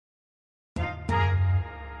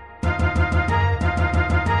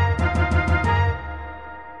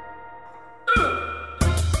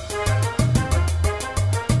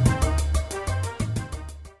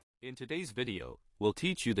In today's video, we'll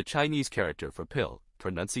teach you the Chinese character for pill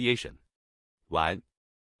pronunciation. 1.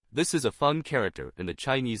 This is a fun character in the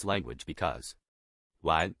Chinese language because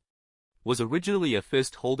 1 was originally a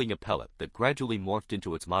fist holding a pellet that gradually morphed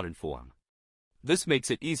into its modern form. This makes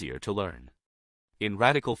it easier to learn. In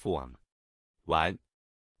radical form, 1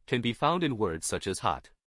 can be found in words such as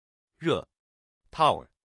hot, 热, power,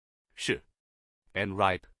 是, and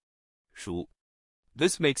ripe, 熟.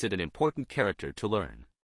 This makes it an important character to learn.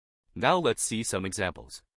 Now let's see some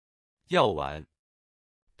examples. 药丸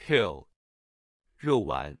pill, 肉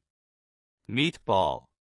丸 meatball,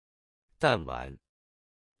 弹丸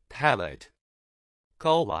pellet,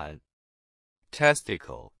 睾丸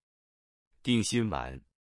testicle, 定心丸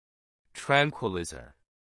tranquilizer.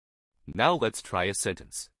 Now let's try a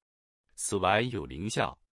sentence. 此丸有灵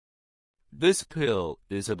效 This pill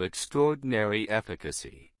is of extraordinary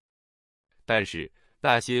efficacy. 但是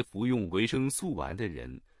那些服用维生素丸的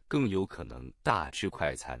人更有可能大吃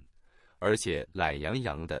快餐，而且懒洋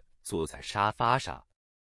洋地坐在沙发上。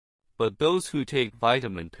But those who take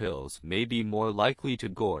vitamin pills may be more likely to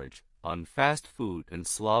gorge on fast food and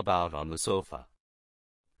slob out on the sofa.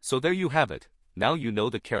 So there you have it. Now you know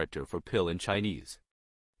the character for pill in Chinese.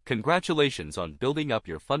 Congratulations on building up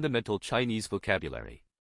your fundamental Chinese vocabulary.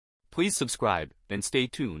 Please subscribe and stay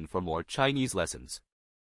tuned for more Chinese lessons.